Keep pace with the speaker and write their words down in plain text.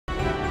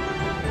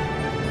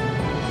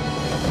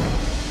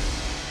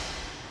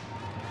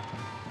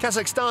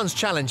Kazakhstan's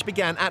challenge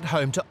began at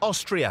home to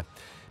Austria.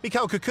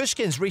 Mikhail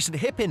Kukushkin's recent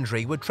hip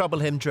injury would trouble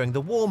him during the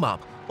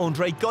warm-up.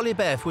 Andrei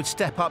Golubev would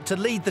step up to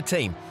lead the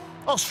team.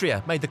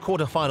 Austria made the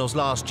quarter-finals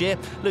last year,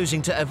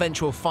 losing to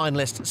eventual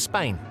finalist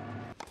Spain.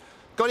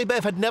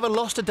 Golubev had never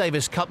lost a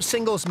Davis Cup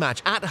singles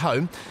match at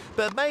home,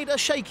 but made a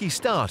shaky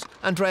start.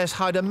 Andreas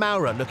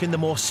Heider-Maurer looking the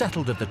more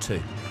settled of the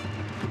two.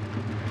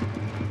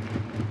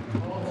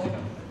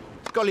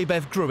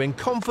 Golubev grew in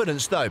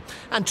confidence, though,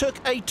 and took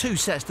a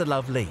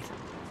 2-sets-to-love lead.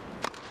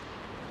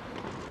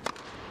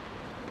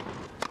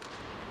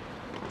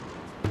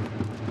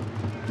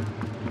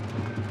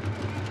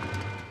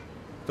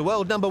 The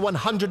world number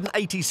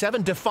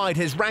 187 defied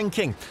his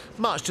ranking,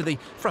 much to the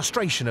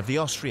frustration of the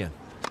Austrian.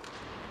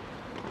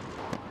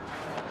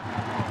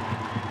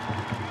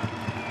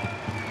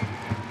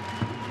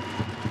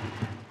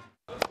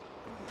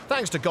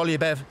 Thanks to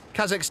Golubev,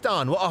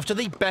 Kazakhstan were off to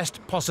the best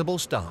possible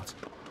start.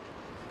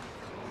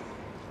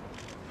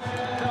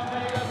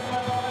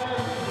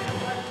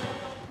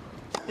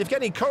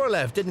 Evgeny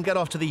Korolev didn't get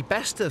off to the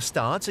best of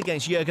starts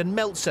against Jürgen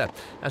Melzer,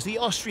 as the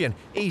Austrian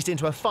eased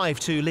into a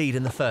 5-2 lead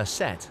in the first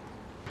set.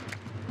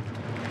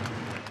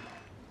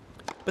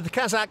 But the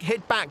Kazakh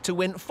hit back to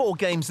win 4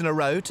 games in a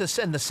row to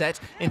send the set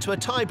into a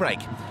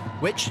tie-break,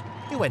 which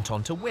he went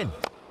on to win.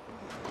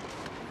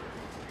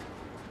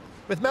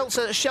 With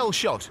Melzer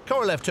shell-shocked,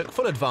 Korolev took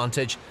full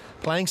advantage,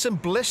 playing some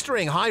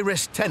blistering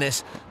high-risk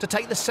tennis to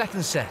take the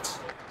second set.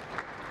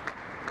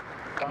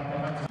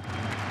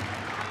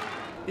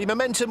 The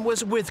momentum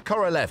was with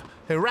Korolev,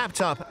 who wrapped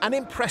up an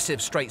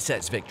impressive straight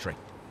sets victory.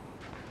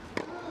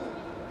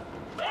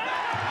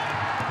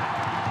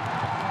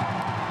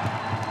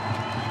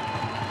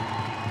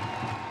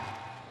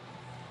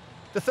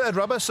 The third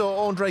rubber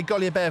saw Andrei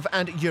Golubev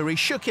and Yuri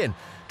Shukin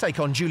take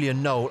on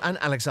Julian Noel and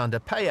Alexander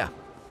Peyer.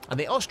 And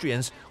the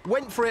Austrians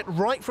went for it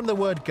right from the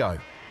word go.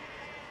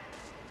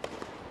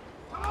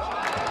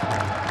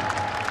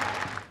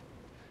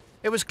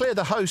 It was clear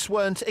the hosts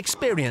weren't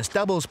experienced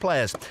doubles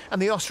players,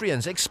 and the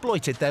Austrians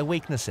exploited their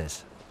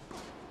weaknesses.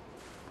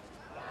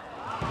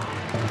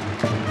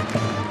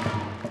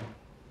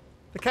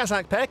 The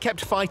Kazakh pair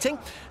kept fighting,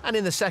 and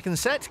in the second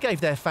set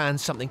gave their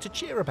fans something to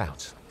cheer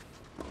about.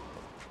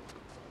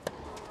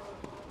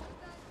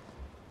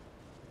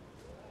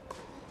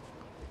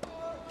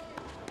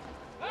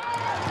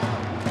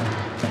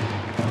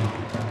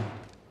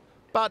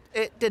 But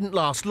it didn't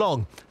last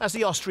long, as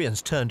the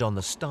Austrians turned on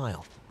the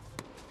style.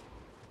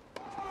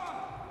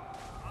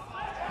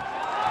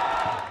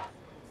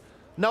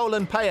 Noel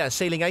and Peyer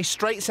sealing a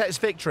straight sets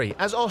victory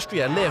as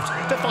Austria lived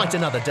to fight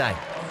another day.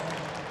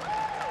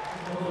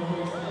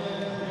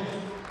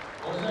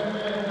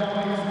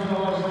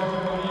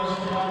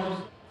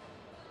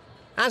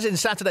 As in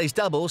Saturday's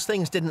doubles,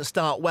 things didn't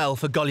start well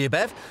for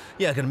Golubev.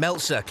 Jürgen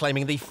Melzer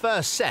claiming the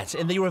first set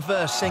in the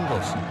reverse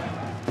singles.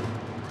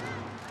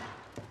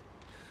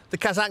 The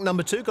Kazakh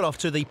number 2 got off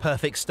to the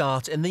perfect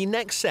start in the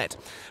next set,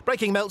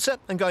 breaking Melzer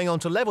and going on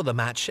to level the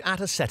match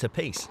at a set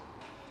apiece.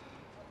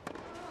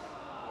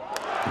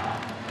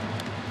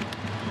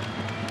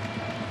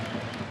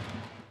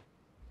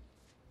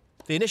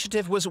 The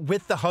initiative was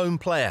with the home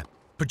player,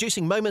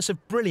 producing moments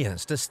of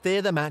brilliance to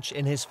steer the match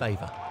in his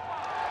favour.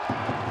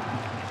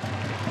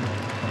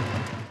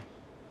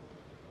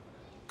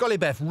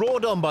 Golubev,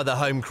 roared on by the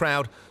home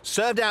crowd,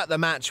 served out the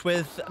match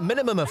with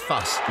minimum of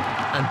fuss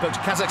and booked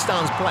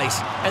Kazakhstan's place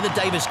in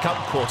the Davis Cup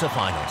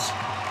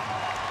quarter-finals.